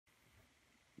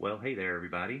Well, hey there,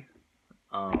 everybody.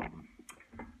 Um,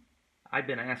 I've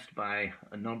been asked by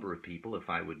a number of people if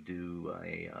I would do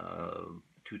a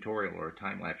tutorial or a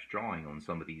time-lapse drawing on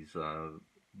some of these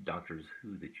Doctors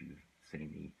Who that you've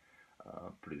seen me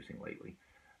producing lately.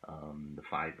 The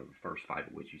first five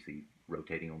of which you see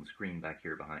rotating on the screen back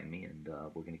here behind me, and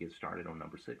we're going to get started on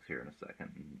number 6 here in a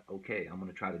second. And, okay, I'm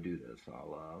going to try to do this.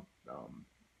 I'll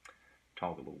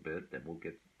talk a little bit, then we'll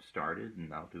get started,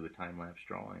 and I'll do a time-lapse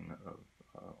drawing of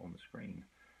on the screen.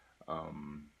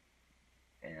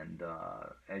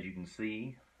 As you can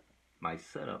see, my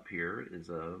setup here is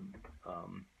a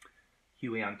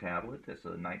Huion tablet. It's a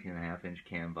 19.5-inch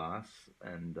canvas,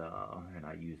 and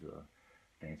I use a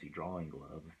fancy drawing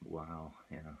glove. Wow,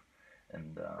 yeah,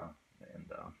 and a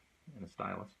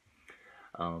stylus.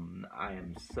 I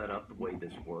am set up the way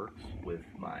this works with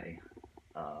my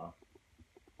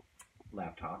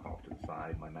laptop off to the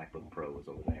side. My MacBook Pro is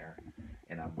over there,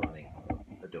 and I'm running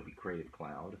Adobe Creative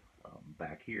Cloud.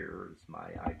 Back here is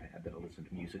my iPad that I listen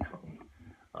to music on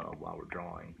while we're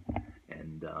drawing,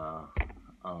 and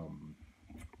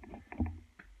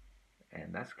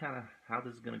that's kind of how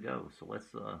this is going to go. So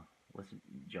let's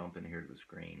jump in here to the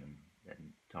screen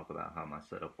and talk about how my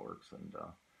setup works, and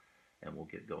we'll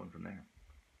get going from there.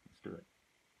 Let's do it.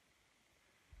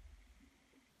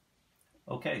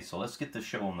 Okay, so let's get this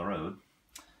show on the road.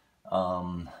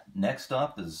 Next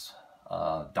up is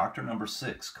Doctor Number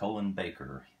 6, Colin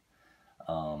Baker.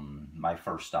 My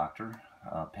first doctor.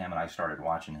 Pam and I started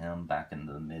watching him back in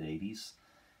the mid-'80s.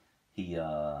 He,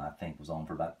 I think, was on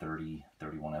for about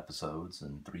 31 episodes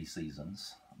and 3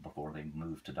 seasons before they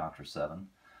moved to Doctor 7.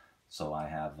 So I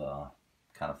have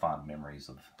kind of fond memories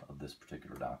of this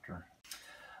particular doctor.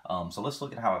 So let's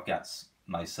look at how I've got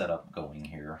my setup going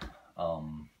here.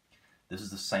 This is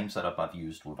the same setup I've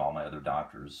used with all my other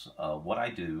doctors. What I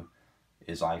do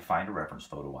is I find a reference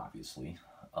photo, obviously,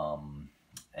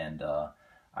 and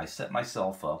I set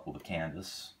myself up with a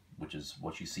canvas, which is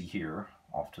what you see here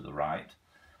off to the right,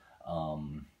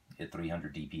 at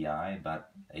 300 dpi, about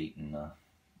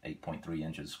 8.3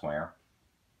 inches square.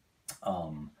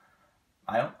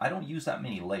 I don't use that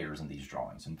many layers in these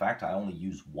drawings. In fact, I only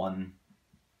use one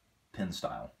pen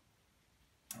style.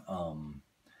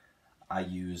 I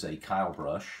use a Kyle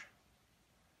brush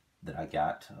that I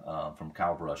got from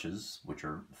Kyle Brushes, which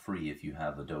are free if you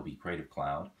have Adobe Creative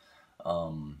Cloud.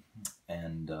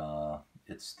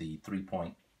 It's the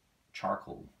 3-point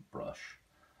charcoal brush.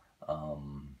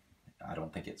 I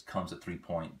don't think it comes at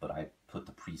 3-point, but I put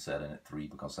the preset in at 3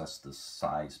 because that's the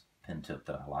size pen tip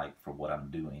that I like for what I'm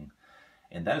doing.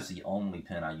 And that is the only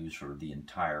pen I use for the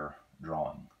entire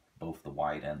drawing, both the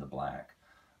white and the black.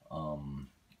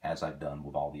 As I've done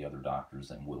with all the other doctors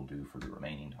and will do for the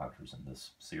remaining doctors in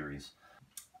this series.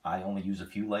 I only use a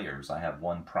few layers. I have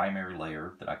one primary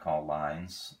layer that I call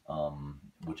lines,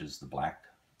 which is the black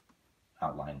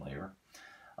outline layer.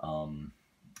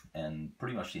 And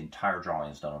pretty much the entire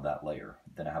drawing is done on that layer.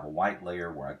 Then I have a white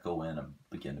layer where I go in and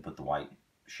begin to put the white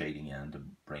shading in to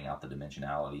bring out the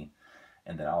dimensionality.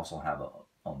 And then I also have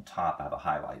on top, I have a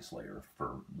highlights layer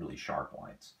for really sharp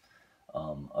whites.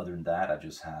 Other than that, I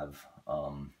just have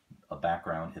a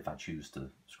background if I choose to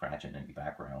scratch in any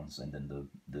backgrounds, and then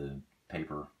the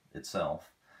paper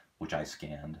itself, which I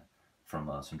scanned from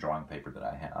some drawing paper that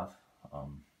I have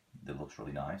that looks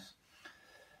really nice.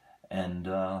 And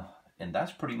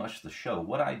that's pretty much the show.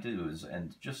 What I do is,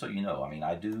 and just so you know, I mean,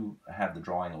 I do have the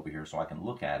drawing over here so I can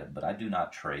look at it, but I do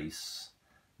not trace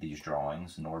these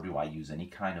drawings, nor do I use any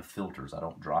kind of filters. I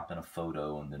don't drop in a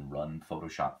photo and then run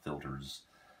Photoshop filters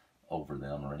over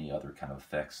them or any other kind of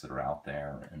effects that are out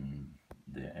there in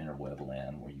the interweb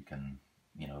land where you can,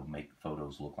 you know, make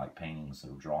photos look like paintings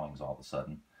or drawings all of a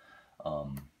sudden.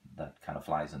 That kind of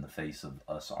flies in the face of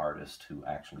us artists who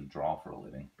actually draw for a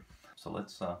living. So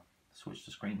let's switch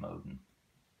to screen mode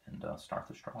and start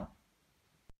this drawing.